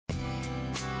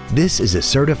This is a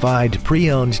certified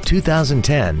pre-owned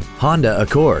 2010 Honda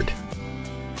Accord.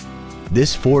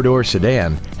 This four-door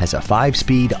sedan has a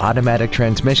 5-speed automatic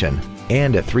transmission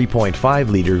and a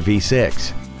 3.5-liter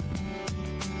V6.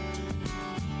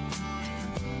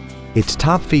 Its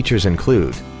top features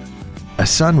include a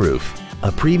sunroof,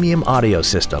 a premium audio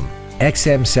system,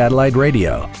 XM satellite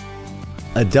radio,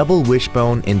 a double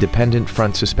wishbone independent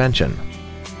front suspension,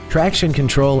 traction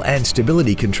control and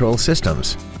stability control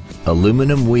systems,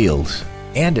 aluminum wheels,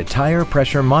 and a tire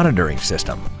pressure monitoring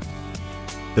system.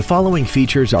 The following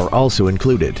features are also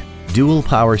included: dual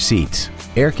power seats,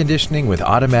 air conditioning with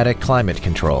automatic climate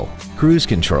control, cruise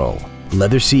control,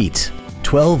 leather seats,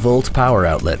 12-volt power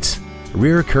outlets,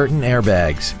 rear curtain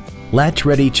airbags,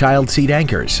 latch-ready child seat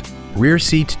anchors, rear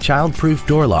seat child-proof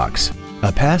door locks,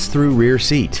 a pass-through rear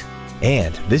seat,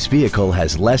 and this vehicle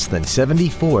has less than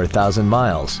 74,000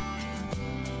 miles.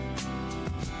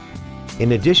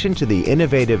 In addition to the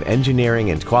innovative engineering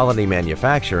and quality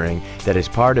manufacturing that is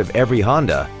part of every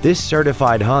Honda, this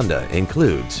certified Honda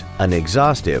includes an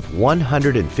exhaustive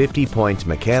 150-point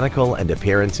mechanical and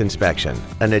appearance inspection,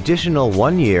 an additional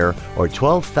 1 year or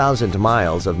 12,000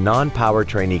 miles of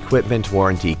non-powertrain equipment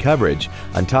warranty coverage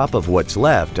on top of what's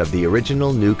left of the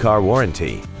original new car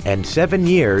warranty, and 7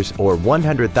 years or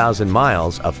 100,000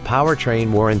 miles of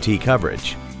powertrain warranty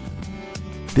coverage.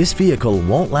 This vehicle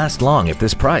won't last long at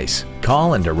this price.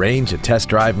 Call and arrange a test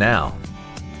drive now.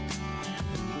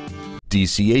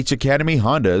 DCH Academy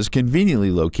Honda is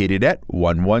conveniently located at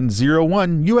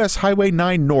 1101 US Highway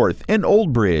 9 North in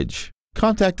Old Bridge.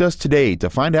 Contact us today to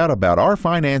find out about our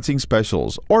financing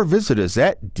specials or visit us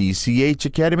at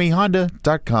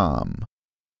dchacademyhonda.com.